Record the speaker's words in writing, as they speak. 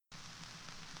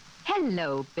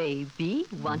Hello, baby.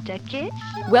 Want a kiss?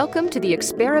 Welcome to the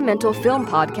Experimental Film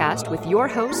Podcast with your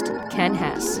host, Ken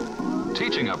Hess.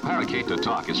 Teaching a parakeet to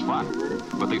talk is fun,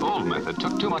 but the old method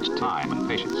took too much time and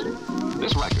patience.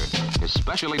 This record is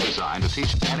specially designed to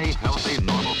teach any healthy,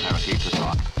 normal parakeet to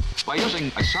talk by using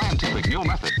a scientific new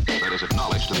method that is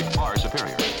acknowledged to be far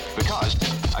superior. Because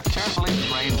a carefully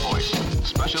trained voice,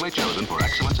 specially chosen for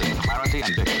excellence in clarity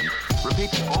and diction,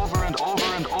 repeats over and over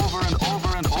and over and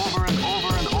over and over and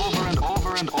over and over and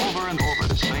over and over and over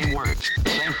the same words, the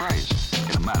same phrase,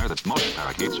 in a manner that most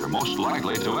parakeets are most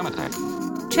likely to imitate.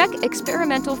 Check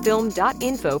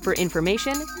experimentalfilm.info for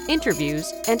information,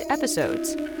 interviews, and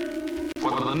episodes.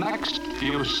 For the next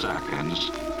few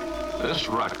seconds, this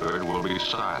record will be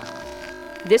silent.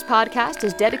 This podcast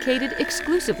is dedicated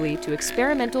exclusively to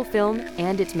experimental film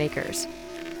and its makers.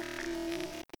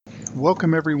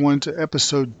 Welcome everyone to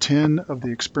episode 10 of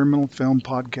the Experimental Film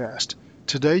Podcast.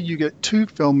 Today you get two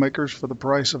filmmakers for the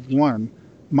price of one.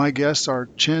 My guests are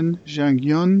Chen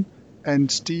Xiang-Yun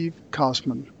and Steve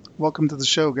Cossman. Welcome to the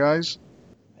show, guys.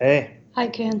 Hey. Hi,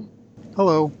 Ken.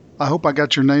 Hello. I hope I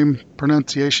got your name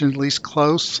pronunciation at least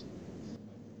close.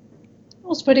 That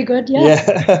was pretty good,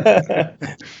 yeah.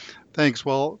 Thanks.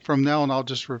 Well, from now on, I'll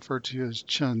just refer to you as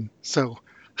Chen. So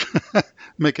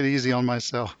make it easy on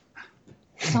myself.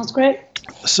 Sounds great.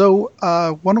 So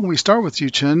why don't we start with you,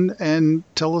 Chen, and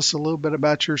tell us a little bit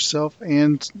about yourself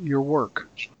and your work.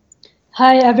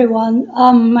 Hi, everyone.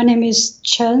 My name is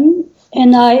Chen,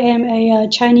 and I am a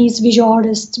Chinese visual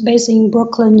artist based in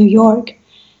Brooklyn, New York.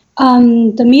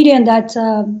 The medium that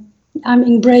I'm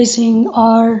embracing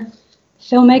are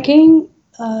filmmaking,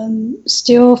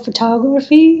 still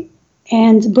photography,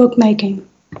 and bookmaking.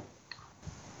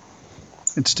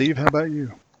 And Steve, how about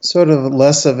you? Sort of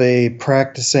less of a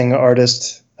practicing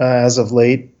artist as of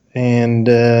late, and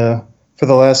for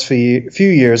the last few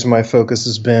years, my focus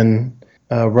has been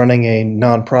running a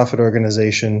nonprofit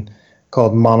organization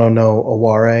called Mono no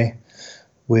Aware,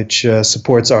 which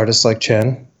supports artists like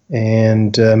Chen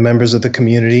and members of the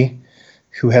community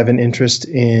who have an interest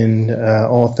in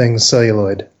all things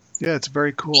celluloid. Yeah, it's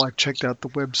very cool. I checked out the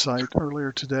website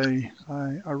earlier today.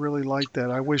 I really like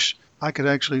that. I wish I could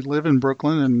actually live in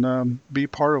Brooklyn and be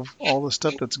part of all the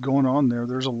stuff that's going on there.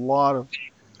 There's a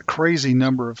crazy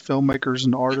number of filmmakers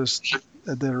and artists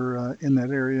that are in that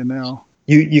area now.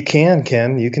 You can,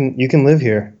 Ken. You can live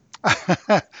here.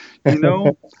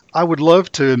 I would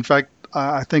love to. In fact,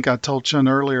 I think I told Chen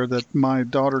earlier that my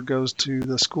daughter goes to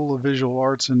the School of Visual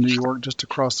Arts in New York, just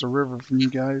across the river from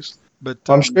you guys. But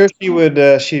I'm sure she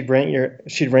would. She'd rent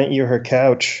you her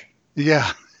couch.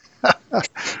 Yeah.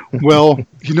 Well,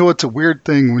 it's a weird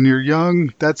thing. When you're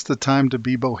young, that's the time to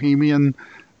be bohemian.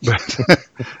 But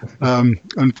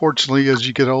unfortunately, as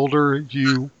you get older,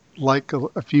 you like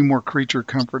a few more creature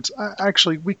comforts.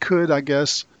 Actually, we could, I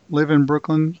guess, live in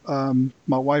Brooklyn.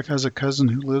 My wife has a cousin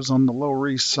who lives on the Lower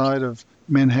East Side of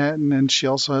Manhattan, and she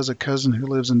also has a cousin who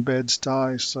lives in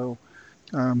Bed-Stuy. So,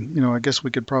 I guess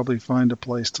we could probably find a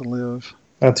place to live.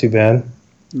 Not too bad.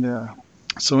 Yeah.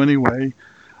 So anyway,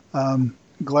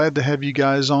 glad to have you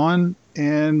guys on.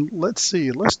 And let's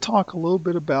talk a little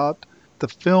bit about the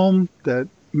film that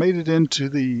made it into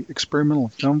the Experimental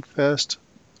Film Fest,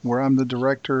 where I'm the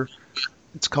director.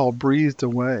 It's called Breathed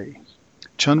Away.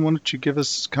 Chen, why don't you give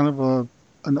us kind of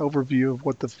an overview of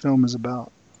what the film is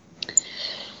about?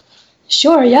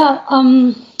 Sure, yeah.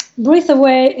 Breathe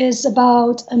Away is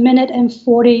about 1 minute and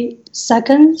 40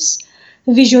 seconds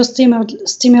visual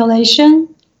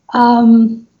stimulation.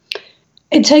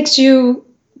 It takes you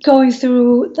going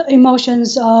through the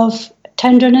emotions of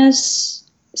tenderness,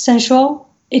 sensual,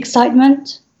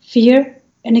 excitement, fear,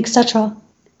 and etc.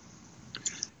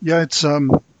 Yeah, it's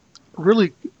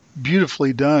really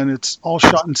beautifully done. It's all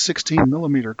shot in 16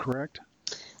 millimeter, correct?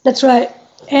 That's right.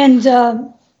 And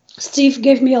Steve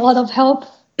gave me a lot of help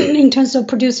in terms of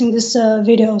producing this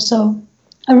video, so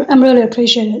I'm really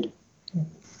appreciated.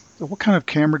 What kind of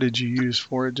camera did you use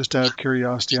for it, just out of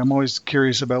curiosity? I'm always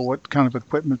curious about what kind of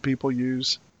equipment people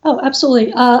use. Oh,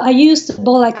 absolutely. I used the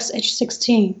Bolex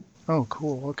H16. Oh,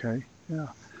 cool. Okay. Yeah.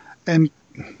 And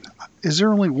is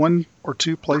there only one or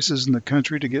two places in the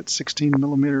country to get 16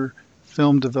 millimeter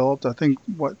film developed? I think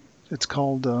what it's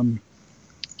called,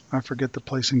 I forget the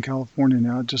place in California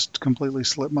now. It just completely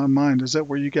slipped my mind. Is that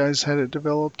where you guys had it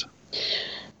developed?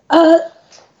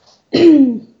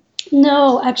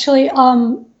 No, actually,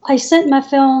 I sent my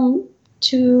film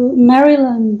to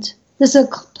Maryland. There's a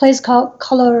place called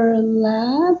Color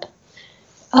Lab,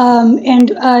 and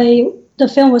the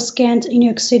film was scanned in New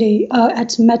York City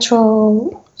at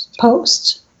Metro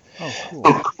Post.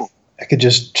 Oh, cool. I could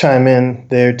just chime in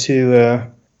there too.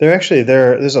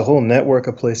 There's a whole network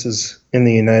of places in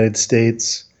the United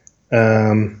States.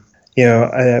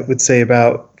 I would say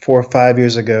about 4 or 5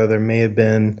 years ago, there may have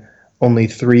been only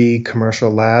 3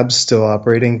 commercial labs still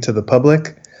operating to the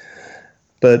public,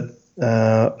 but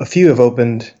a few have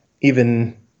opened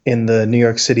even in the New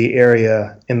York City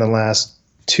area in the last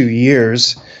 2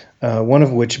 years, one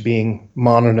of which being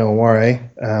Mono no Aware.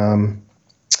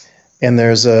 And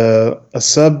there's a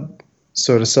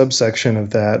subsection of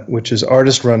that, which is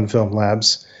artist-run film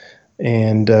labs.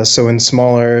 And so in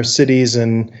smaller cities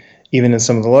and even in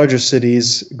some of the larger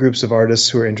cities, groups of artists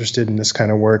who are interested in this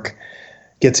kind of work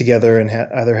get together and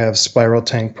either have spiral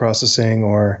tank processing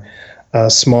or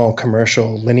small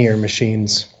commercial linear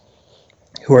machines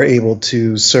who are able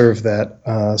to serve that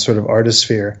sort of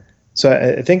artisphere. So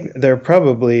I think there are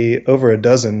probably over a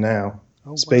dozen now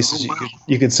spaces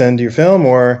you could send your film,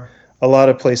 or a lot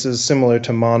of places similar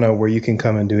to Mono where you can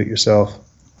come and do it yourself.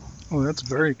 Oh, that's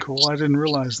very cool. I didn't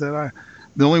realize that.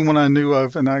 The only one I knew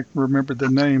of, and I remembered the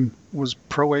name, was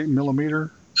Pro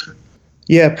 8mm.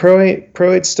 Yeah, Pro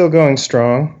 8's still going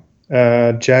strong.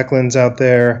 Jacqueline's out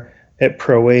there at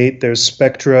Pro 8. There's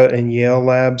Spectra and Yale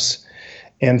Labs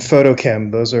and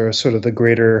Photochem. Those are sort of the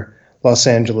greater Los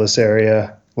Angeles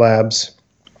area labs.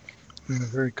 Yeah,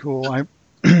 very cool.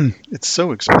 It's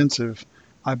so expensive.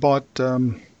 I bought,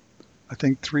 I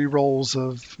think, 3 rolls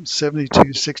of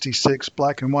 72-66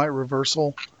 black and white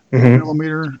reversal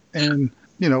millimeter, and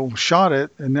shot it.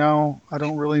 And now I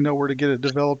don't really know where to get it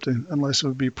developed unless it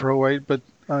would be Pro 8. But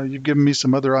you've given me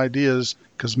some other ideas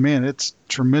because, man, it's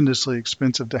tremendously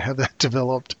expensive to have that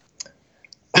developed.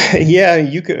 Yeah,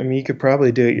 you could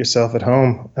probably do it yourself at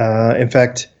home. In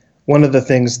fact, one of the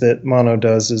things that Mono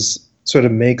does is sort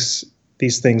of makes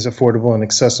these things affordable and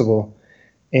accessible.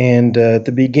 And at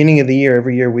the beginning of the year,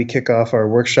 every year we kick off our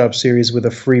workshop series with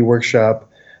a free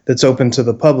workshop that's open to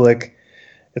the public.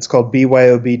 It's called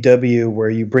BYOBW, where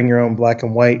you bring your own black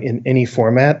and white in any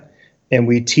format. And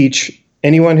we teach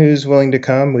anyone who's willing to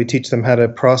come, we teach them how to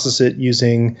process it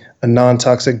using a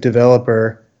non-toxic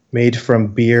developer made from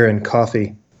beer and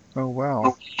coffee. Oh,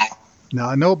 wow. Now,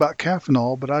 I know about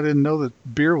caffeinol, but I didn't know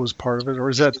that beer was part of it. Or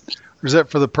is that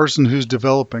for the person who's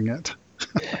developing it?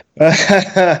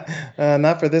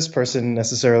 Not for this person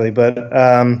necessarily, but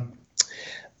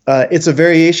it's a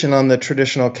variation on the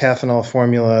traditional caffeinol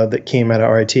formula that came out of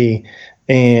RIT.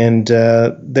 And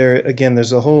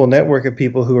there's a whole network of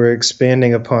people who are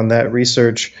expanding upon that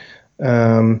research.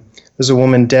 There's a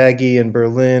woman, Daggy, in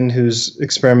Berlin, who's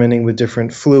experimenting with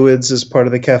different fluids as part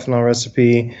of the caffeinol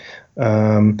recipe.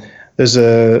 There's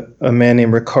a man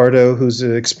named Ricardo who's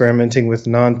experimenting with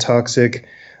non-toxic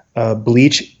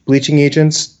bleaching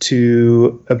agents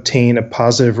to obtain a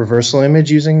positive reversal image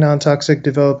using non-toxic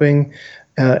developing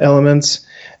elements.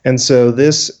 And so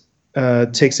this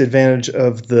takes advantage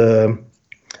of the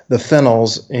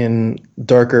phenols in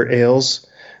darker ales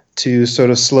to sort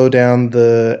of slow down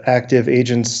the active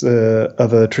agents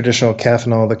of a traditional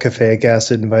caffeinol, the caffeic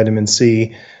acid and vitamin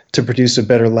C, to produce a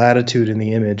better latitude in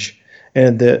the image.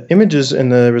 And the images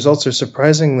and the results are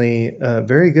surprisingly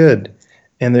very good.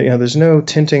 And there's no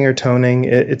tinting or toning.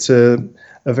 It's a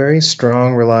very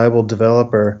strong, reliable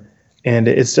developer. And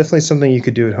it's definitely something you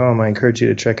could do at home. I encourage you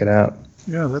to check it out.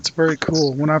 Yeah, that's very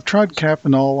cool. When I've tried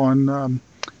caffeinol on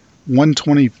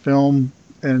 120 film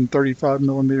and 35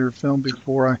 millimeter film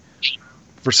before,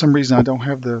 for some reason I don't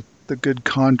have the good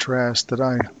contrast that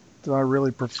I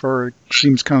really prefer. It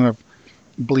seems kind of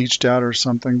bleached out or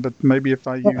something, but maybe if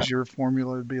I use your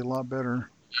formula it'd be a lot better.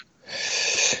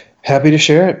 Happy to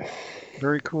share it.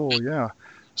 Very cool, yeah.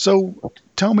 So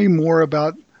tell me more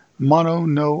about Mono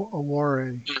no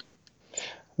Aware.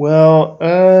 Well,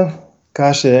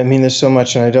 there's so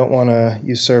much, and I don't want to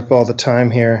usurp all the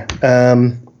time here.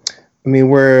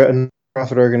 We're a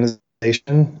nonprofit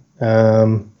organization.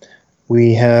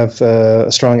 We have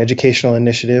a strong educational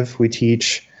initiative. We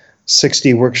teach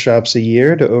 60 workshops a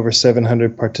year to over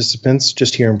 700 participants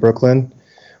just here in Brooklyn.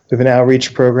 We have an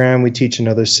outreach program. We teach in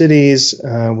other cities.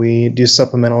 We do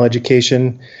supplemental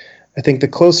education. I think the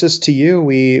closest to you,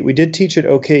 we did teach at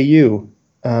OKU,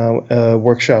 a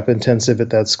workshop intensive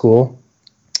at that school.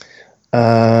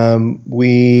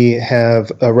 We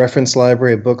have a reference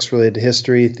library of books related to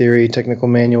history, theory, technical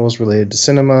manuals related to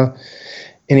cinema.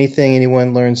 Anything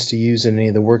anyone learns to use in any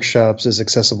of the workshops is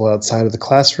accessible outside of the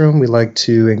classroom. We like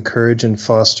to encourage and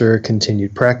foster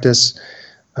continued practice.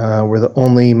 We're the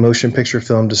only motion picture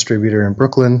film distributor in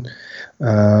Brooklyn.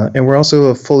 And we're also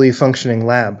a fully functioning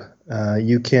lab.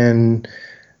 You can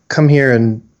come here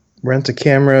and rent a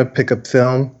camera, pick up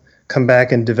film, come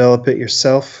back and develop it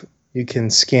yourself. You can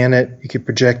scan it. You can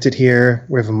project it here.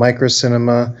 We have a micro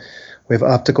cinema. We have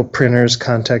optical printers,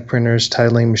 contact printers,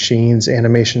 titling machines,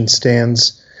 animation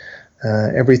stands,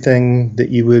 everything that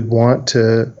you would want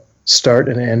to start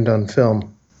and end on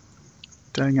film.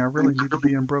 Dang, I really need to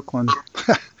be in Brooklyn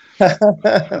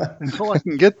until I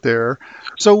can get there.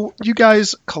 So you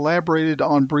guys collaborated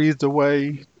on Breathed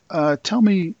Away. Tell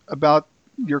me about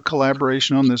your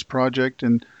collaboration on this project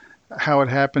and how it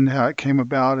happened, how it came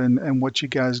about, and what you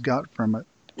guys got from it.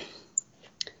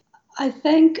 I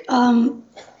think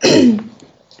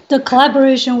the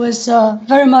collaboration was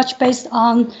very much based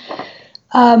on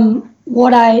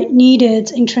what I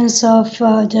needed in terms of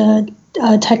the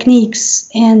techniques,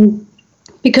 and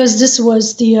because this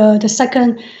was the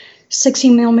second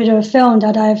 16 millimeter film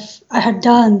that I had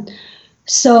done,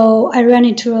 so I ran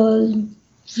into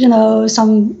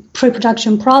some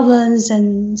pre-production problems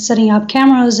and setting up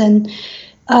cameras and.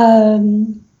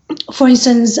 For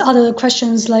instance, other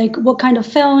questions like what kind of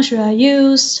film should I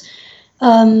use,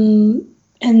 and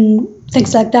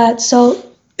things like that. So,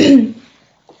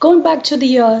 going back to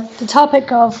the topic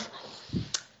of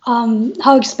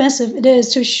how expensive it is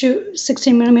to shoot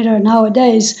 16 millimeter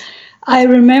nowadays, I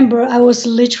remember I was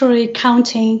literally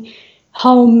counting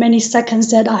how many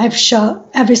seconds that I have shot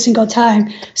every single time,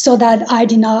 so that I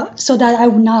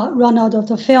would not run out of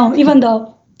the film. Even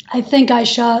though I think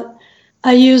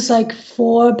I used like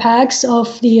 4 packs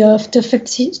of the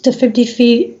 50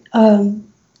 feet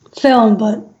film,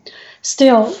 but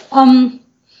still.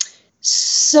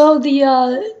 So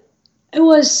it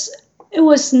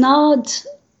was not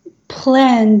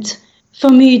planned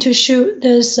for me to shoot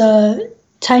this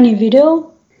tiny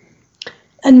video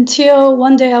until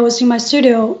one day I was in my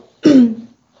studio.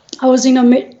 I was in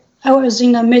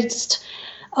the midst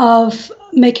of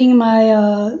making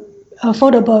my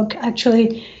photo book,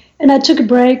 actually. And I took a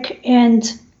break, and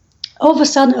all of a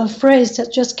sudden a phrase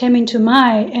that just came into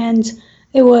mind, and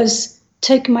it was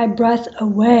 "take my breath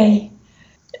away."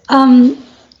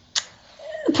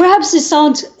 Perhaps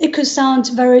it could sound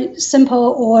very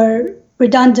simple or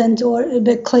redundant or a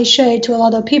bit cliche to a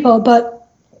lot of people, but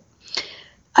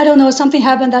I don't know, something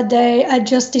happened that day. I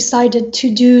just decided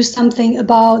to do something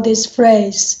about this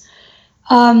phrase.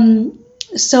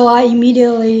 So I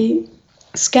immediately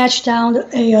sketched down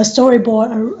a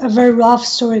storyboard, a very rough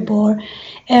storyboard,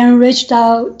 and reached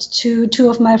out to 2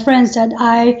 of my friends that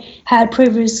I had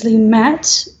previously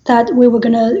met, that we were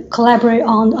going to collaborate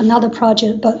on another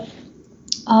project. But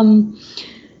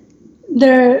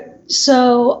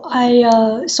so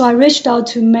I reached out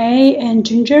to May and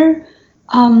Ginger,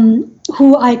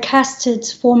 who I casted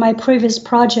for my previous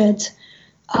project,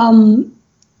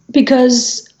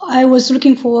 because I was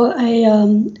looking for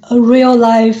a real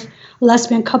life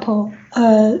lesbian couple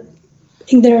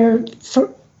in their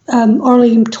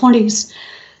early 20s.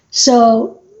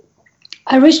 So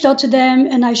I reached out to them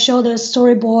and I showed a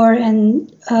storyboard and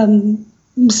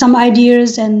some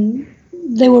ideas, and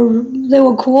they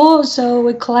were cool. So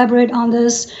we collaborated on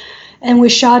this, and we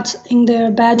shot in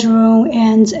their bedroom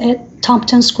and at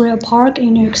Tompkins Square Park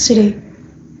in New York City.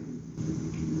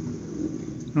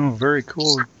 Oh, very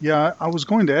cool. Yeah, I was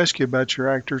going to ask you about your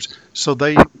actors. So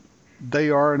they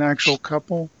are an actual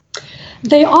couple?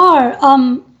 They are.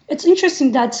 It's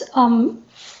interesting that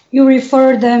you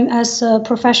refer them as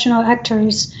professional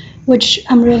actors, which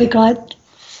I'm really glad.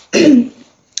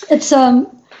 It's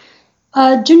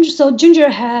Ginger. So Ginger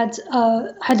had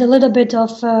a little bit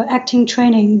of acting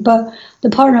training, but the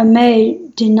partner May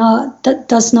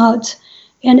does not.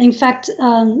 And in fact,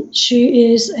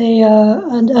 she is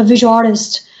a visual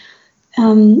artist.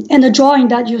 And the drawing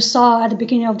that you saw at the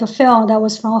beginning of the film, that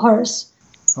was from hers.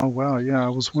 Oh, wow. Yeah, I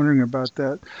was wondering about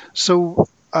that. So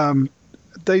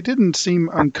they didn't seem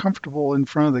uncomfortable in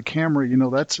front of the camera. You know,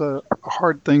 that's a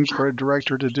hard thing for a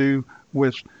director to do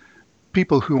with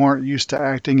people who aren't used to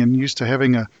acting and used to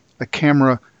having a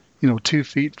camera, 2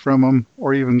 feet from them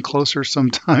or even closer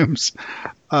sometimes.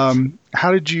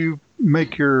 How did you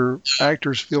make your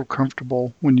actors feel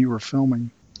comfortable when you were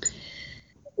filming?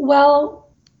 Well,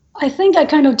 I think I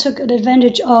kind of took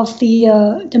advantage of the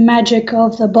magic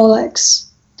of the Bolex,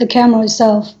 the camera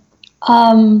itself.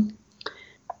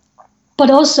 But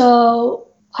also,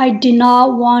 I did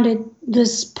not want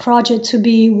this project to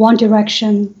be one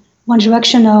directional,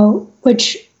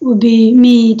 which would be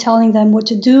me telling them what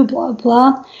to do, blah,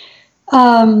 blah.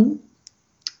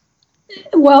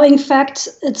 Well, in fact,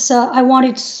 I want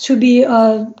it to be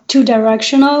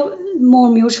two-directional, more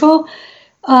mutual.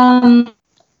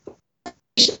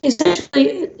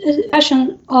 Essentially, the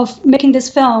passion of making this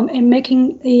film and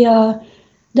making the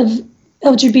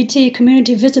LGBT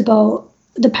community visible,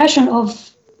 the passion of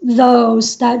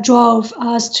those that drove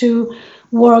us to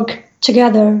work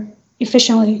together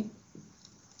efficiently.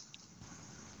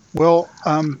 Well,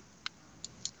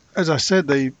 as I said,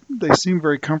 they seem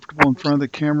very comfortable in front of the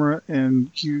camera,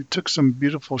 and you took some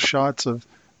beautiful shots of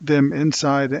them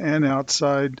inside and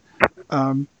outside.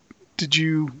 Um, did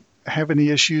you have any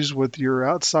issues with your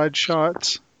outside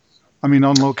shots? I mean,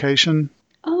 on location?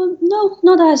 No,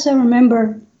 not as I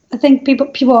remember. I think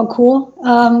people are cool.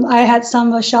 I had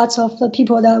some shots of the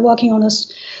people that are walking on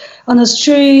the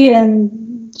street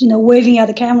and waving at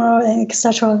the camera and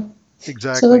etc. So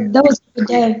Exactly. that was a good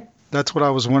day. That's what I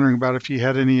was wondering about, if you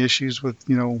had any issues with,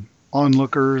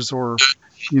 onlookers or,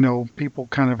 people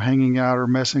kind of hanging out or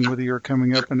messing with you or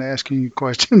coming up and asking you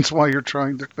questions while you're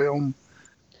trying to film.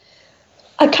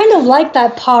 I kind of like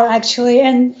that part actually,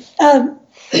 and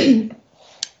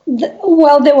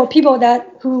well, there were people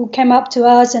who came up to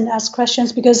us and asked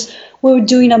questions because we were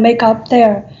doing a makeup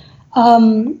there,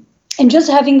 and just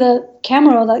having the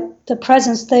camera, like the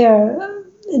presence there,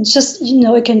 it just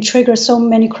it can trigger so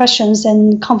many questions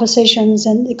and conversations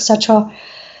and etc.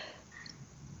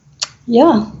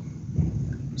 Yeah.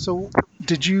 So,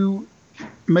 did you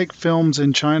make films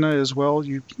in China as well?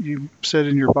 You said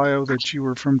in your bio that you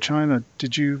were from China.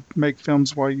 Did you make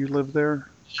films while you lived there?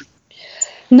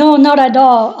 No, not at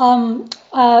all.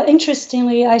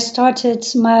 Interestingly, I started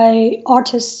my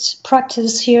artist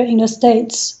practice here in the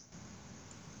States.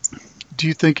 Do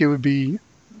you think it would be?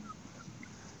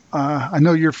 I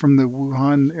know you're from the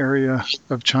Wuhan area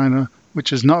of China,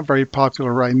 which is not very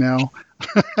popular right now.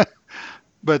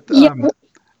 But Yeah,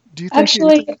 do you think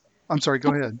actually, I'm sorry,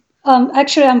 go ahead.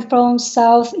 actually, I'm from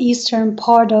southeastern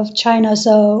part of China,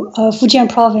 so Fujian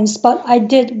province. But I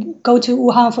did go to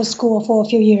Wuhan for school for a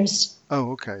few years.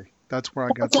 Oh, okay. That's where I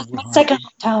got That's the like my Wuhan. second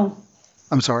hometown.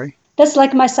 I'm sorry. That's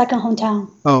like my second hometown.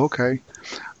 Oh, okay.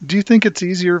 Do you think it's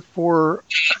easier for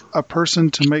a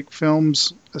person to make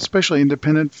films, especially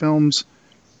independent films,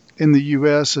 in the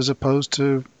U.S. as opposed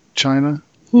to China?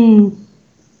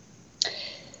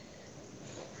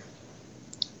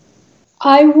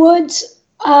 I would,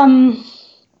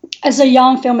 as a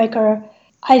young filmmaker,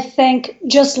 I think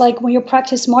just like when you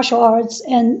practice martial arts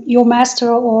and your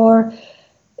master or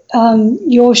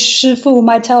your shifu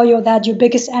might tell you that your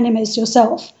biggest enemy is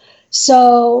yourself.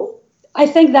 So I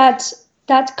think that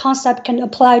concept can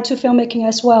apply to filmmaking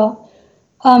as well.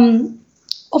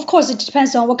 Of course, it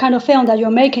depends on what kind of film that you're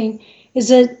making.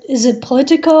 Is it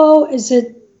political? Is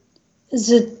it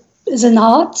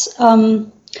not?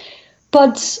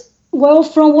 But well,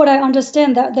 from what I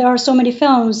understand, that there are so many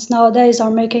films nowadays are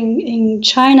making in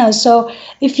China. So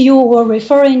if you were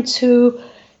referring to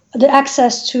the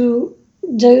access to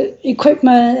the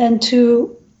equipment and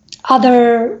to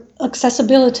other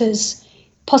possibilities,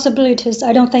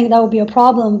 I don't think that would be a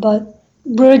problem. But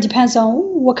really depends on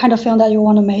what kind of film that you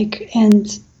want to make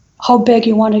and how big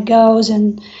you want it goes.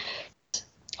 And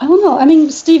I don't know. I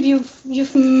mean, Steve,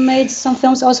 you've made some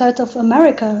films outside of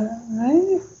America,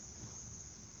 right?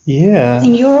 Yeah.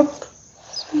 In Europe.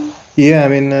 Yeah,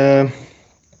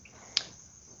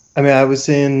 I was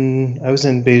in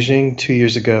Beijing 2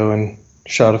 years ago and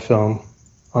shot a film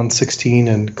on 16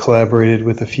 and collaborated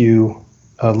with a few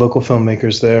local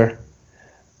filmmakers there.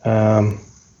 I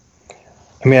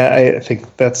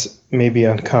think that's maybe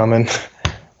uncommon.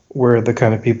 We're the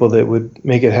kind of people that would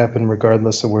make it happen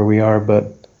regardless of where we are,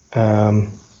 but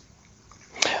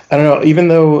I don't know. Even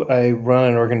though I run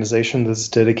an organization that's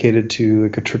dedicated to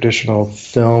like a traditional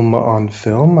film on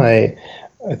film, I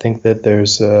think that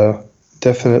there's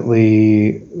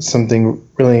definitely something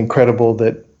really incredible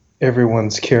that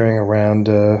everyone's carrying around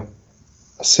a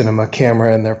cinema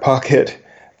camera in their pocket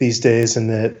these days, and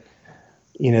that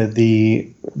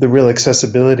the real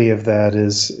accessibility of that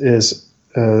is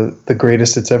the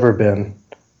greatest it's ever been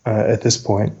at this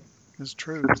point. It's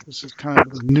true. This is kind of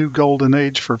the new golden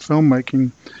age for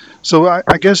filmmaking. So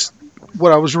I guess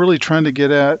what I was really trying to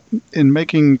get at in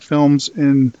making films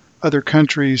in other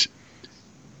countries,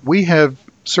 we have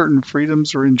certain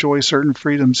freedoms or enjoy certain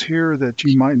freedoms here that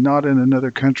you might not in another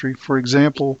country. For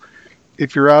example,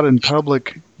 if you're out in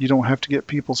public, you don't have to get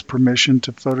people's permission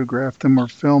to photograph them or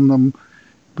film them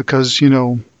because,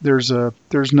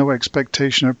 there's no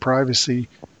expectation of privacy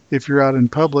if you're out in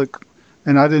public.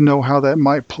 And I didn't know how that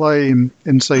might play in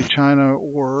say, China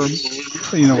or,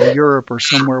 Europe or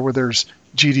somewhere where there's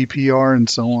GDPR and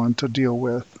so on to deal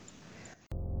with.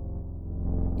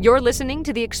 You're listening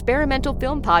to the Experimental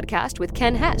Film Podcast with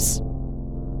Ken Hess.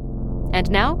 And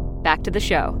now, back to the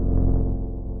show.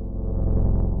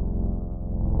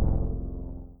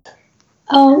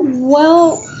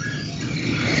 Well,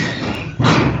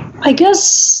 I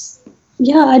guess,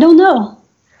 yeah, I don't know.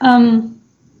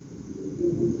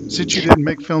 Since you didn't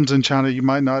make films in China, you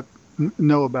might not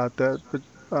know about that. But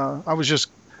I was just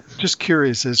just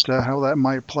curious as to how that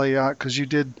might play out, because you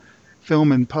did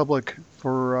film in public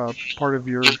for part of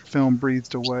your film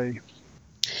Breathed Away.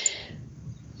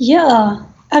 Yeah,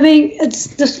 I mean,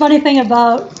 it's the funny thing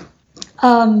about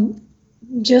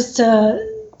just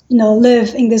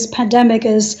live in this pandemic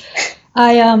is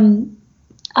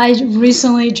I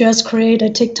recently just created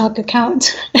a TikTok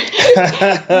account.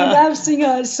 And I've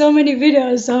seen so many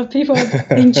videos of people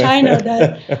in China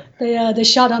that they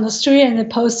shot on the street and they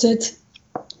posted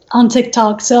on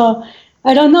TikTok. So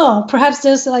I don't know. Perhaps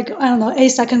there's 8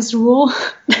 seconds rule.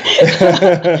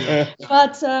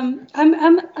 But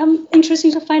I'm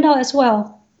interested to find out as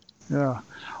well. Yeah.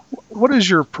 What is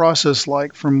your process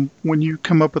like from when you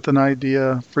come up with an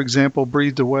idea? For example,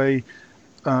 Breathed Away.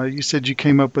 You said you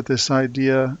came up with this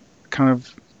idea kind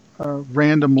of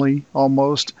randomly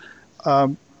almost.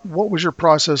 What was your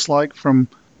process like from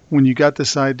when you got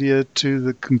this idea to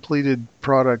the completed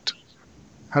product?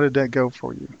 How did that go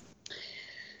for you?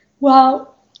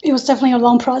 Well, it was definitely a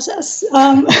long process.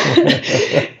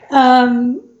 I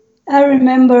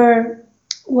remember,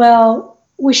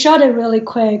 we shot it really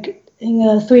quick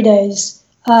in 3 days.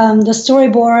 The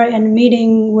storyboard and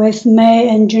meeting with May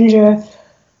and Ginger,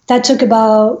 that took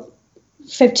about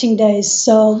 15 days.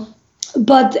 So,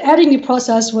 but the editing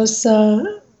process was a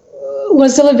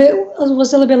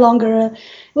little bit longer. It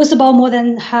was about more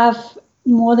than half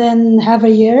a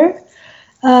year.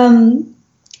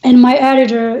 And my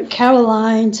editor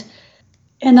Caroline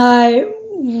and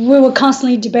we were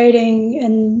constantly debating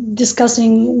and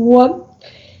discussing what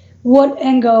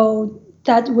angle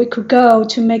that we could go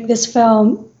to make this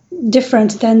film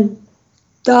different than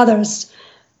the others.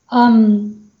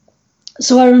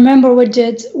 So I remember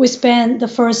we spent the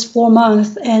first 4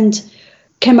 months and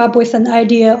came up with an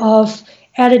idea of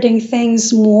editing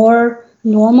things more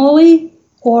normally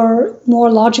or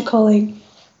more logically.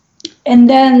 And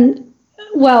then,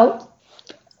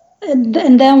 and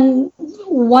then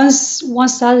one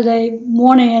Saturday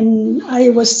morning, and I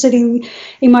was sitting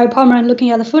in my apartment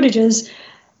looking at the footages,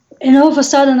 and all of a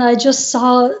sudden I just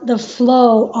saw the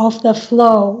flow of the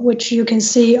flow, which you can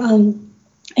see in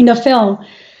the film.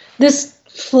 This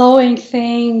flowing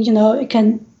thing, it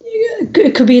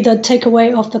could be the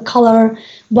takeaway of the color.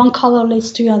 One color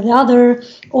leads to another,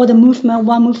 or the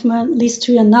one movement leads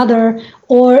to another,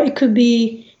 or it could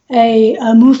be a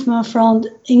movement from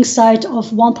inside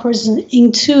of one person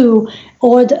into,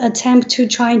 or the attempt to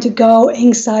trying to go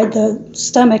inside the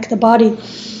stomach, the body.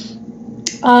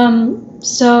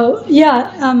 So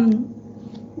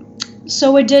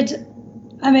we did.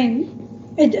 I mean,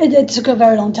 it took a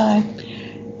very long time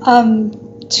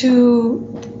to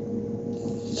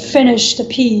finish the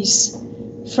piece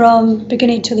from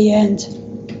beginning to the end.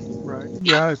 Right.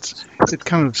 Yeah, it's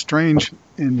kind of strange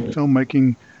in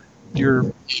filmmaking.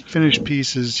 Your finished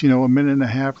piece is, a minute and a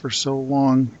half or so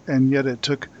long, and yet it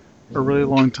took a really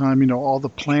long time. All the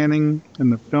planning and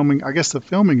the filming. I guess the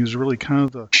filming is really kind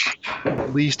of the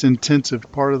least intensive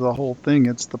part of the whole thing.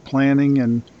 It's the planning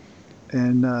and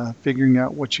figuring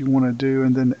out what you want to do,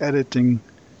 and then editing.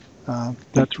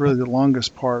 That's really the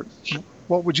longest part.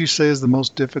 What would you say is the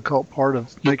most difficult part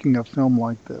of making a film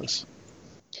like this?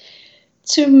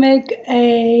 As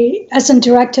a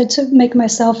director, to make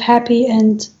myself happy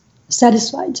and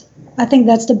satisfied. I think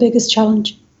that's the biggest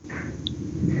challenge.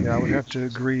 Yeah, I would have to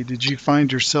agree. Did you find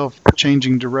yourself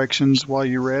changing directions while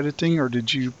you were editing, or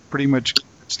did you pretty much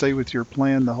stay with your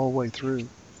plan the whole way through?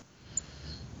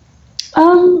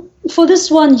 For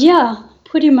this one, yeah,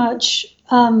 pretty much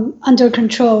under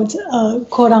control,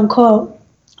 quote unquote.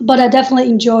 But I definitely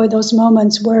enjoy those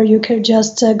moments where you could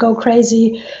just go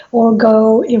crazy or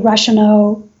go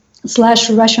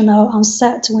irrational/rational on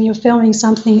set when you're filming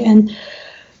something, and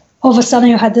all of a sudden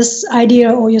you had this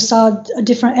idea or you saw a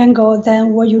different angle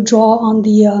than what you draw on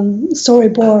the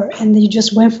storyboard, and you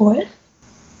just went for it.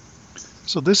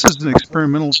 So this is an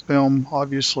experimental film,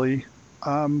 obviously.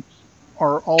 Are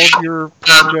all of your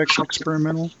projects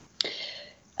experimental?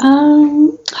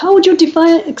 How would you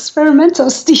define experimental,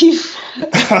 Steve?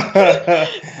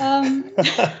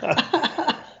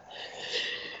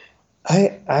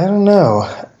 I don't know.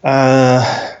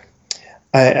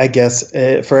 I guess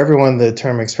for everyone, the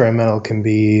term experimental can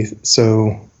be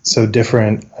so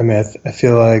different. I mean, I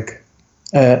feel like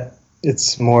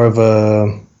it's more of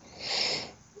a.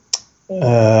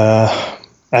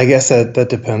 I guess that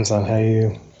depends on how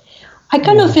you. I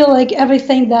kind of feel like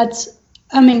everything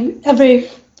every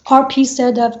art piece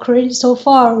that I've created so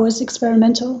far was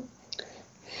experimental.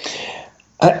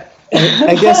 I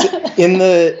guess in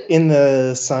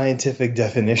the scientific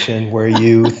definition, where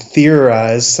you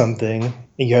theorize something,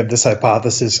 you have this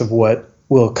hypothesis of what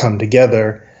will come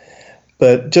together,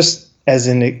 but just as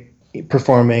in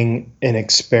performing an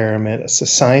experiment, it's a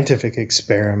scientific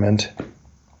experiment.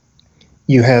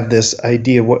 You have this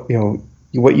idea what you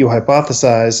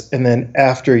hypothesize, and then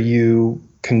after you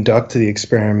conduct the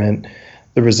experiment,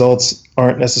 the results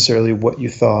aren't necessarily what you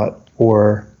thought,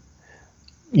 or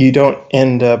you don't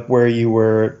end up where you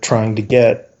were trying to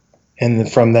get,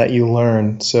 and from that you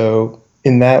learn. So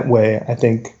in that way, I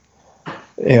think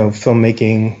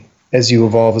filmmaking, as you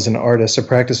evolve as an artist, a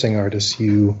practicing artist,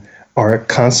 you are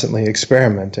constantly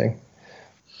experimenting.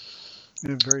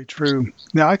 Yeah, very true.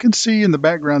 Now I can see in the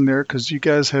background there, because you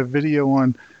guys have video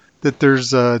on, that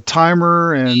there's a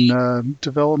timer and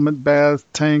development bath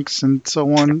tanks and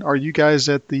so on. Are you guys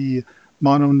at the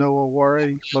Mono Noa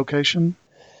Ware location?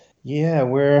 Yeah,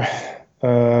 we're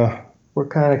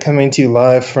kind of coming to you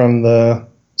live from the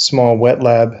small wet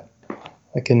lab.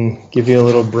 I can give you a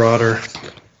little broader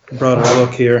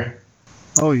look here.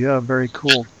 Oh yeah, very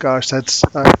cool. Gosh, that's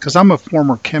because I'm a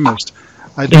former chemist.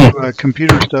 I do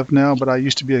computer stuff now, but I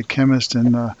used to be a chemist,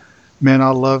 and man, I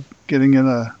love getting in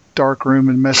a dark room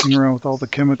and messing around with all the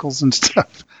chemicals and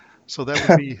stuff. So that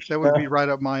would be right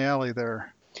up my alley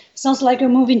there. Sounds like you're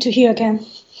moving to here again.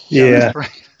 Yeah, that's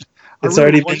right. It's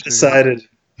already been decided.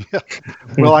 Yeah.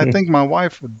 Well, I think my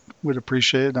wife would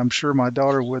appreciate it. I'm sure my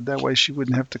daughter would. That way she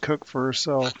wouldn't have to cook for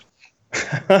herself.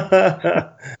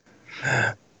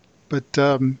 But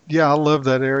yeah, I love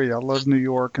that area. I love New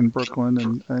York and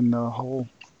Brooklyn and the whole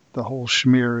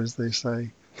schmear, as they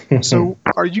say. So,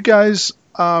 are you guys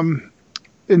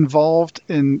involved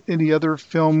in any other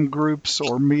film groups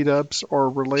or meetups or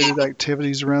related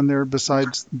activities around there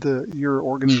besides your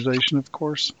organization, of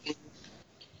course?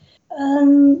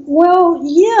 Well,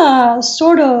 yeah,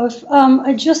 sort of.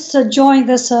 I just joined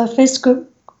this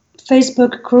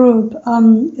Facebook group.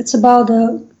 It's about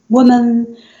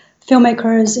women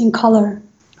filmmakers in color.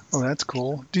 Oh, that's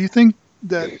cool. Do you think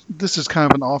that this is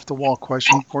kind of an off-the-wall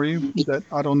question for you that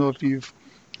I don't know if you've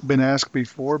been asked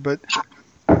before, but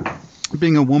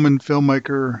being a woman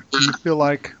filmmaker, do you feel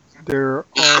like there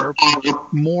are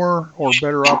more or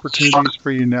better opportunities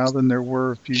for you now than there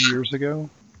were a few years ago?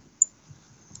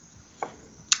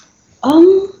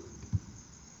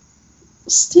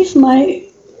 Steve might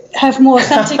have more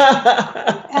authentic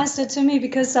answer to me,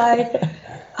 because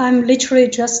I'm literally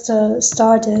just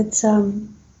started,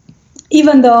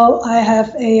 even though I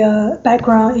have a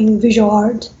background in visual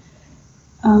art,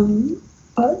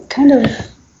 but kind of.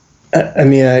 I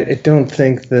mean, I don't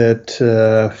think that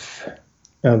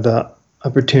the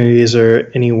opportunities are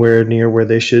anywhere near where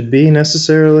they should be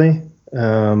necessarily,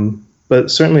 but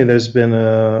certainly there's been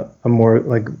a more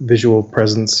like visual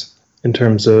presence in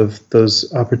terms of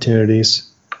those opportunities.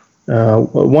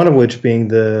 One of which being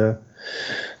the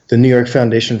New York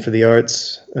Foundation for the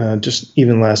Arts, just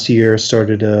even last year,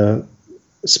 started a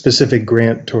specific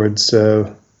grant towards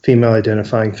female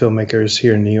identifying filmmakers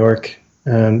here in New York,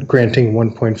 and granting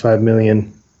 $1.5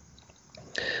 million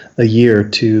a year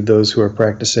to those who are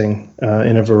practicing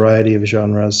in a variety of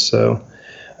genres. So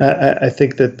I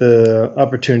think that the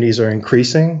opportunities are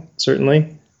increasing,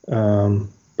 certainly,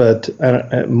 but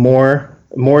more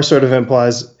sort of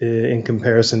implies in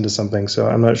comparison to something. So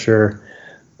I'm not sure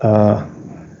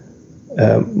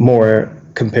more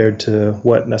compared to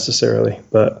what necessarily,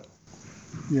 but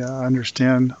yeah, I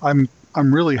understand. I'm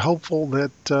really hopeful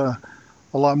that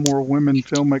a lot more women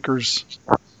filmmakers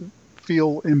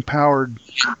feel empowered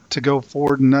to go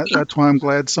forward, and that's why I'm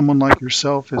glad someone like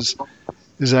yourself is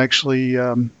actually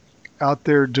out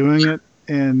there doing it,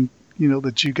 and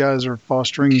that you guys are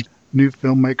fostering new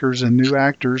filmmakers and new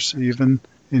actors even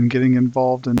in getting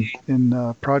involved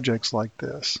in projects like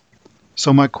this.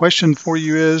 So my question for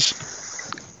you is,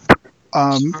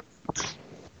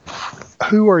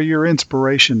 who are your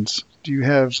inspirations? Do you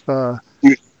have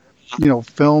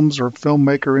films or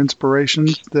filmmaker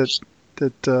inspirations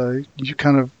that you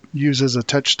kind of use as a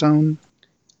touchstone?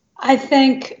 I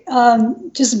think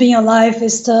just being alive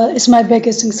is my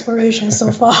biggest inspiration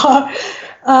so far.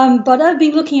 But I've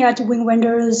been looking at Wim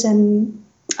Wenders and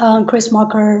Chris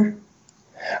Marker.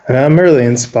 And I'm really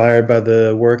inspired by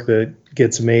the work that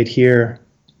gets made here.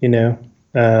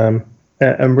 I'm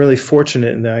really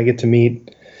fortunate in that I get to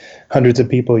meet hundreds of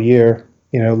people a year,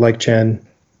 like Chen,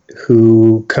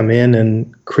 who come in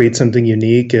and create something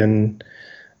unique and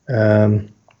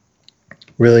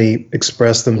really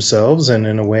express themselves. And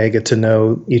in a way, I get to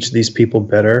know each of these people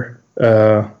better,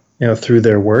 through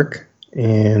their work.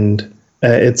 And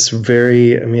it's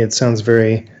very, it sounds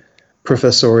very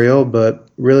professorial, but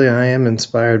really I am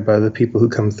inspired by the people who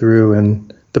come through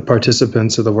and the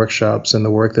participants of the workshops and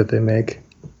the work that they make.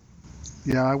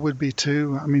 Yeah, I would be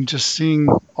too. I mean, just seeing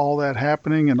all that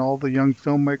happening and all the young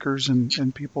filmmakers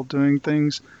and people doing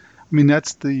things. I mean, I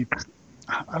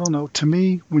don't know, to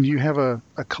me, when you have a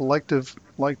collective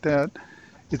like that,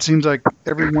 it seems like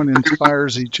everyone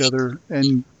inspires each other.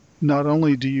 And not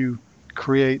only do you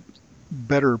create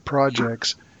better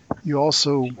projects, you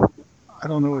also, I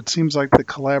don't know, it seems like the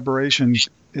collaboration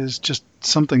is just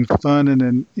something fun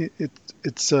and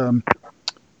it's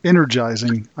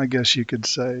energizing, I guess you could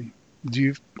say.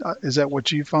 Is that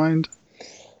what you find?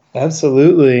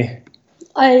 Absolutely.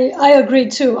 I agree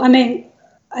too. I mean,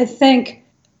 I think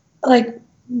like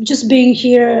just being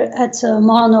here at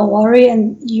Manowari,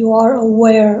 and you are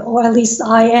aware, or at least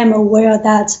I am aware,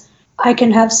 that I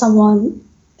can have someone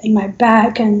in my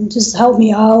back and just help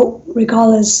me out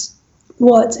regardless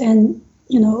what. And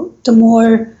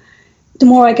the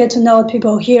more I get to know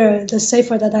people here, the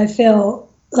safer that I feel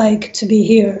like to be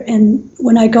here. And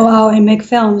when I go out and make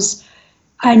films,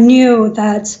 I knew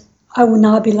that I would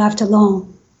not be left alone.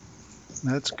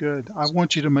 That's good. I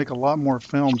want you to make a lot more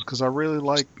films because I really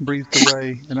like Breathed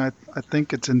Away and I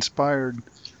think it's inspired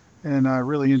and I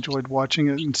really enjoyed watching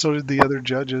it and so did the other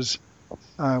judges.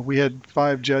 We had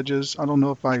 5 judges. I don't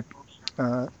know if I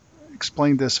uh,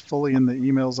 explained this fully in the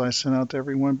emails I sent out to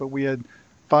everyone, but we had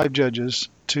 5 judges,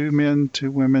 2 men,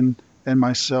 2 women, and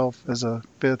myself as a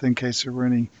fifth in case there were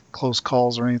any close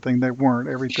calls or anything. They weren't.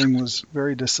 Everything was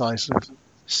very decisive.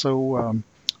 So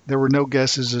there were no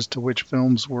guesses as to which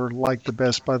films were liked the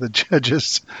best by the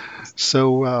judges.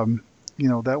 So,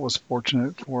 that was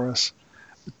fortunate for us.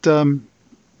 But,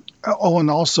 oh, and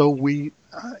also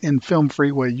in Film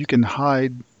Freeway, you can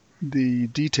hide the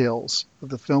details of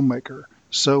the filmmaker.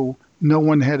 So no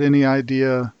one had any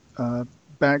idea,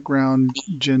 background,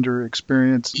 gender,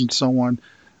 experience, and so on.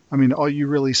 I mean, all you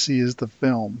really see is the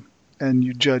film, and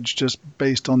you judge just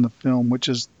based on the film, which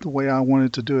is the way I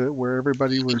wanted to do it, where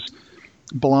everybody was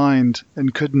blind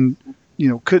and couldn't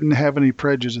have any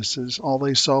prejudices. All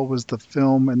they saw was the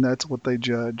film, and that's what they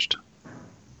judged.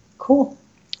 Cool.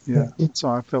 Yeah,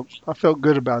 so I felt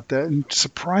good about that, and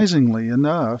surprisingly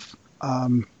enough,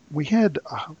 we had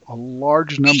a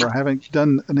large number. I haven't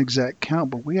done an exact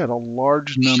count, but we had a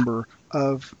large number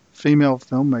of female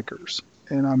filmmakers,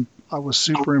 and I was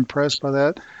super impressed by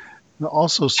that. And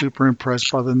also super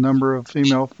impressed by the number of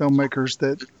female filmmakers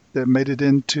that made it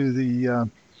into the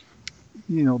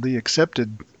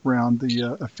accepted round,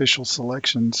 the official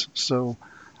selections. So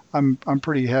I'm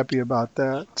pretty happy about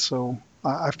that. So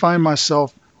I find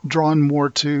myself drawn more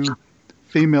to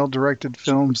female directed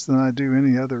films than I do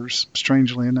any others,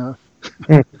 strangely enough.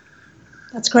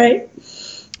 That's great.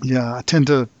 Yeah, I tend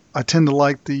to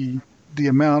like the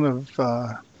amount of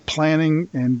planning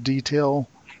and detail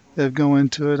that go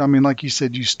into it. I mean, like you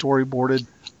said, you storyboarded,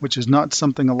 which is not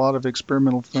something a lot of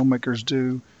experimental filmmakers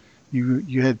do.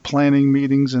 You had planning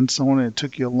meetings and so on. And it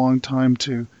took you a long time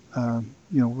to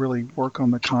really work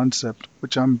on the concept,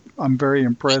 which I'm very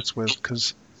impressed with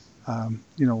because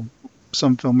some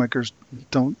filmmakers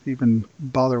don't even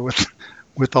bother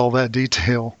with all that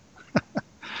detail.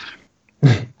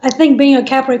 I think being a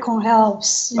Capricorn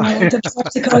helps, the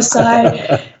practical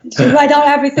side. To write out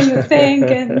everything you think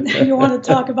and you want to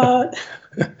talk about.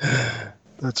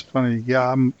 That's funny. Yeah,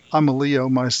 I'm a Leo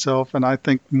myself, and I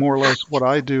think more or less what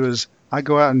I do is I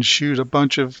go out and shoot a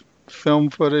bunch of film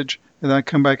footage, and then I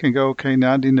come back and go, okay,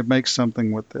 now I need to make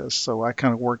something with this. So I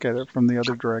kind of work at it from the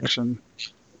other direction,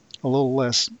 a little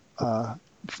less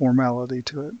formality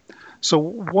to it. So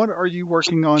what are you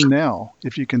working on now,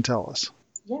 if you can tell us?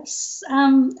 Yes,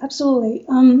 absolutely.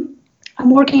 I'm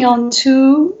working on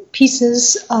 2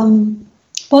 pieces.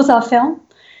 Both are film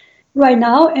right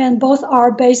now, and both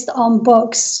are based on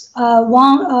books.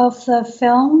 One of the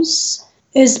films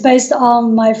is based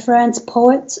on my friend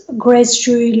poet Grace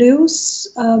Julie Liu's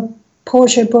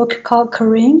poetry book called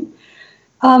Corinne.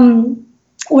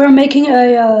 We're making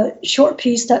a short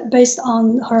piece that based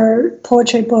on her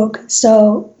poetry book,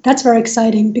 so that's very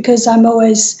exciting because I'm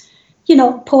always,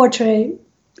 poetry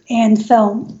and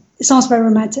film. It sounds very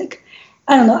romantic.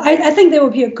 I don't know. I think they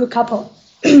would be a good couple.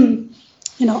 Anyways,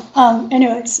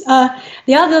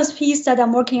 the other piece that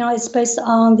I'm working on is based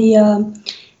on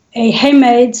a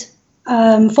handmade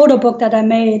photo book that I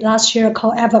made last year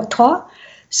called Avatar.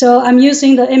 So I'm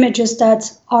using the images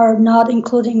that are not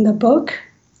included in the book,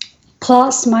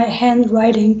 plus my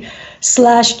handwriting /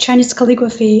 Chinese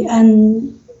calligraphy,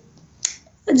 and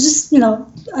just,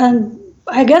 and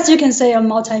I guess you can say a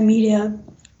multimedia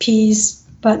piece.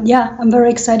 But yeah, I'm very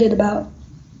excited about.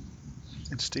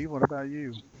 And Steve, what about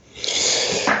you?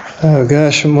 Oh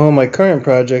gosh, well, my current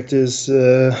project is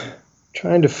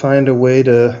trying to find a way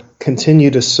to continue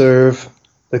to serve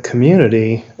the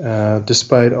community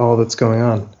despite all that's going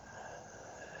on,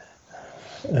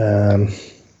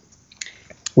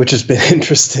 which has been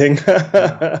interesting.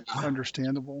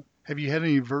 Understandable. Have you had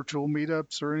any virtual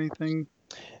meetups or anything?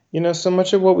 So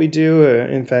much of what we do,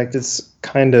 in fact, it's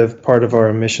kind of part of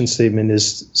our mission statement,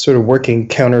 is sort of working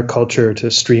counterculture to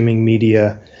streaming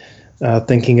media,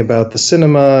 thinking about the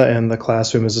cinema and the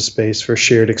classroom as a space for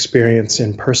shared experience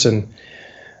in person.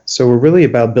 So we're really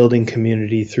about building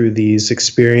community through these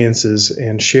experiences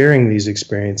and sharing these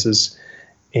experiences.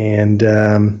 And,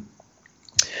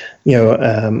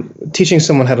 teaching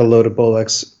someone how to load a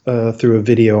Bolex through a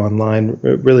video online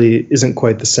really isn't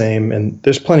quite the same. And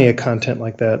there's plenty of content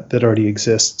like that already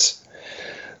exists.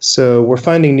 So we're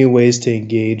finding new ways to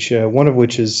engage, one of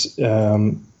which is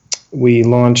we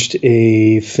launched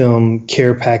a film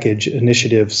care package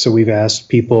initiative. So we've asked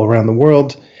people around the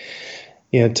world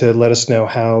to let us know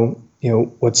how,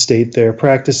 what state their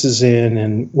practice is in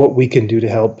and what we can do to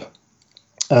help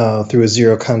through a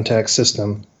zero contact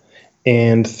system.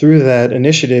 And through that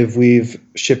initiative, we've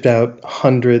shipped out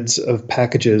hundreds of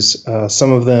packages,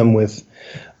 some of them with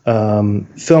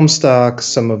film stock,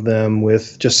 some of them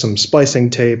with just some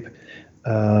splicing tape,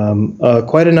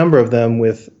 quite a number of them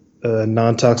with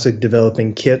non-toxic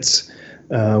developing kits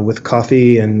with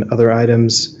coffee and other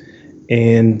items.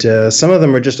 And some of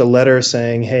them are just a letter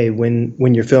saying, hey,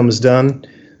 when your film is done,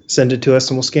 send it to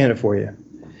us and we'll scan it for you.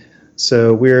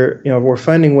 So we're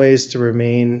finding ways to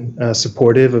remain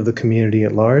supportive of the community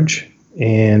at large,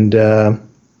 and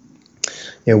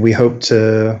we hope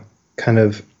to kind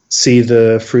of see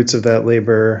the fruits of that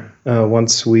labor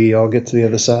once we all get to the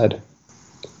other side.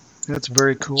 That's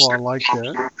very cool. I like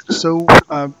that. So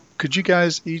could you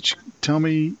guys each tell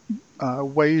me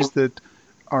ways that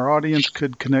our audience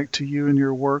could connect to you and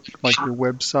your work, like your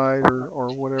website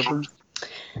or whatever?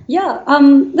 Yeah,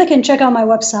 they can check out my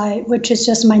website, which is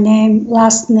just my name,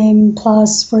 last name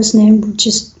plus first name, which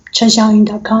is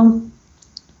Xiang-Yun.com.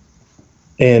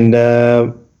 And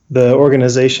the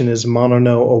organization is Mono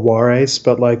no Aware,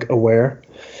 spelled like aware.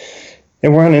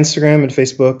 And we're on Instagram and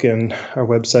Facebook, and our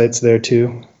website's there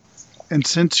too. And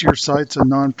since your site's a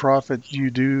nonprofit,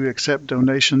 you do accept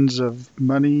donations of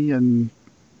money and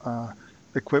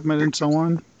equipment and so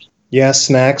on? Yeah,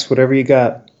 snacks, whatever you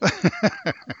got.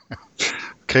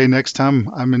 Okay, next time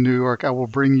I'm in New York, I will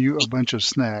bring you a bunch of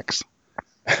snacks.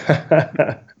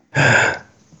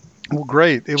 Well,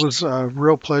 great. It was a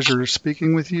real pleasure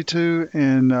speaking with you two,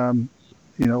 and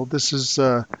this is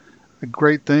a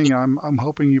great thing. I'm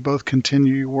hoping you both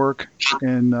continue your work,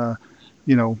 and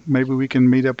maybe we can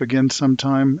meet up again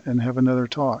sometime and have another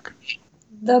talk.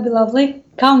 That'll be lovely.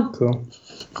 Come. Cool.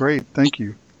 Great. Thank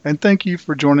you. And thank you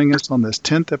for joining us on this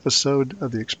 10th episode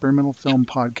of the Experimental Film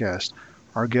Podcast.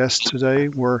 Our guests today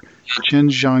were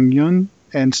Xiang-Yun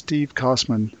and Steve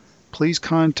Cossman. Please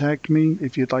contact me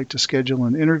if you'd like to schedule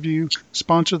an interview,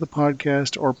 sponsor the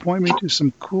podcast, or point me to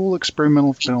some cool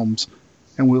experimental films.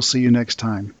 And we'll see you next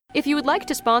time. If you would like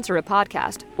to sponsor a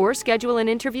podcast or schedule an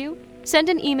interview, send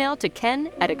an email to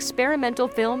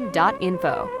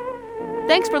ken@experimentalfilm.info.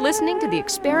 Thanks for listening to the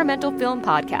Experimental Film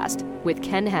Podcast with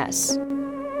Ken Hess.